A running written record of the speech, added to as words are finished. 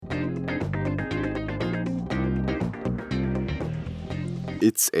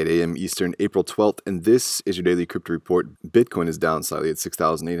It's 8 a.m. Eastern, April 12th, and this is your daily crypto report. Bitcoin is down slightly at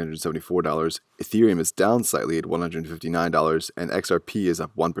 $6,874. Ethereum is down slightly at $159, and XRP is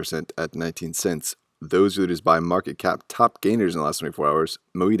up 1% at 19 cents. Those leaders by market cap top gainers in the last 24 hours.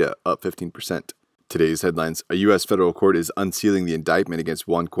 Moeda up 15%. Today's headlines: a U.S. federal court is unsealing the indictment against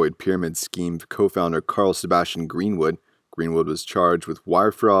OneCoin pyramid scheme co-founder Karl Sebastian Greenwood. Greenwood was charged with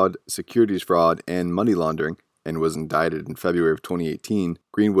wire fraud, securities fraud, and money laundering, and was indicted in February of 2018.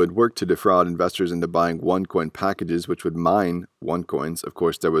 Greenwood worked to defraud investors into buying OneCoin packages which would mine OneCoins. Of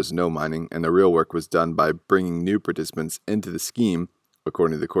course, there was no mining, and the real work was done by bringing new participants into the scheme.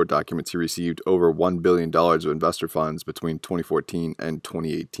 According to the court documents, he received over $1 billion of investor funds between 2014 and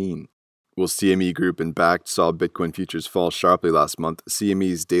 2018. Well, CME Group and Bakkt saw Bitcoin futures fall sharply last month.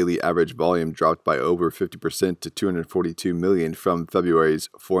 CME's daily average volume dropped by over 50% to 242 million from February's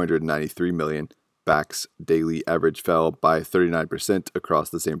 493 million. Bakkt's daily average fell by 39% across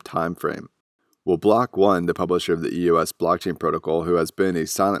the same time frame. Well, Block.one, the publisher of the EOS blockchain protocol, who has been a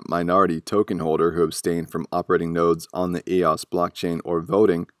silent minority token holder who abstained from operating nodes on the EOS blockchain or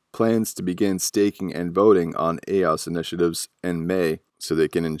voting, plans to begin staking and voting on EOS initiatives in May so they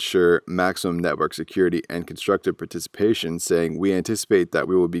can ensure maximum network security and constructive participation, saying, "We anticipate that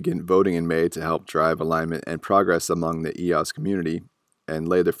we will begin voting in May to help drive alignment and progress among the EOS community and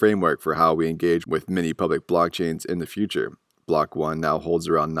lay the framework for how we engage with many public blockchains in the future." Block.one now holds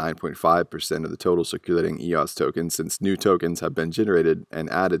around 9.5% of the total circulating EOS tokens since new tokens have been generated and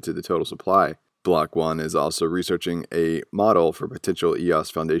added to the total supply. Block.one is also researching a model for potential EOS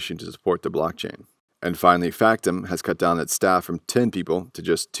foundation to support the blockchain. And finally, Factom has cut down its staff from 10 people to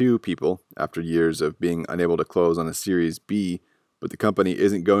just 2 people after years of being unable to close on a Series B, but the company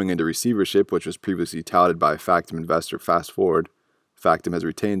isn't going into receivership, which was previously touted by Factom investor Fast Forward. Factom has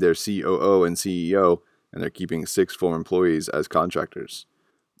retained their COO and CEO, and they're keeping 6 former employees as contractors.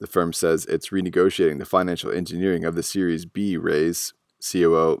 The firm says it's renegotiating the financial engineering of the Series B raise.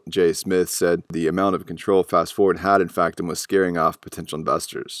 COO Jay Smith said the amount of control Fast Forward had in Factom was scaring off potential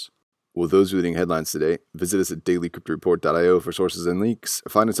investors. Well, those are the headlines today. Visit us at dailycryptoreport.io for sources and links.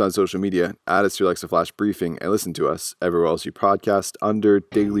 Find us on social media, add us to your Alexa Flash briefing, and listen to us everywhere else you podcast under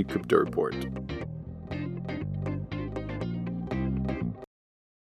Daily Crypto Report.